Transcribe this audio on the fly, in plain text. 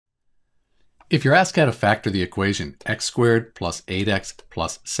If you're asked how to factor the equation x squared plus 8x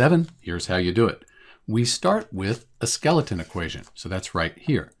plus 7, here's how you do it. We start with a skeleton equation, so that's right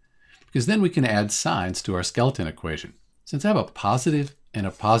here, because then we can add signs to our skeleton equation. Since I have a positive and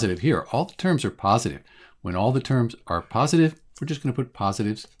a positive here, all the terms are positive. When all the terms are positive, we're just going to put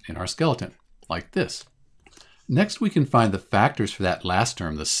positives in our skeleton, like this. Next, we can find the factors for that last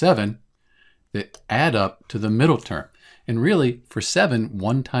term, the 7, that add up to the middle term. And really, for 7,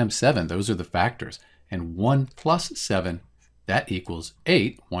 1 times 7, those are the factors. And 1 plus 7, that equals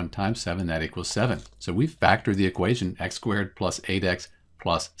 8. 1 times 7, that equals 7. So we've factored the equation x squared plus 8x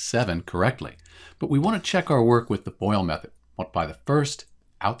plus 7 correctly. But we want to check our work with the FOIL method. Multiply the first,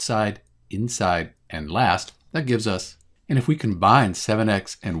 outside, inside, and last. That gives us, and if we combine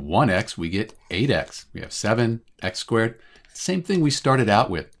 7x and 1x, we get 8x. We have 7, x squared. Same thing we started out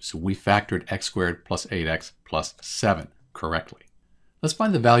with, so we factored x squared plus 8x plus 7 correctly. Let's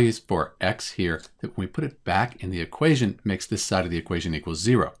find the values for x here that when we put it back in the equation makes this side of the equation equal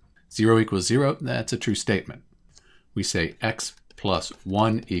 0. 0 equals 0, that's a true statement. We say x plus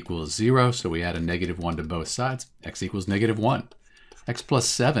 1 equals 0, so we add a negative 1 to both sides. X equals negative 1. X plus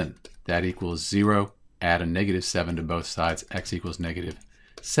 7, that equals 0. Add a negative 7 to both sides. X equals negative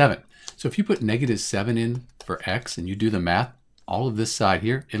 7. So if you put negative 7 in for x and you do the math, all of this side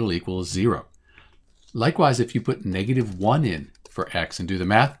here, it'll equal 0. Likewise, if you put negative 1 in for x and do the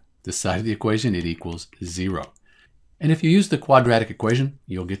math, this side of the equation, it equals 0. And if you use the quadratic equation,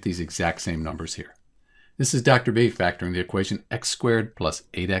 you'll get these exact same numbers here. This is Dr. B factoring the equation x squared plus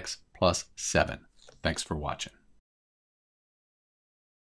 8x plus 7. Thanks for watching.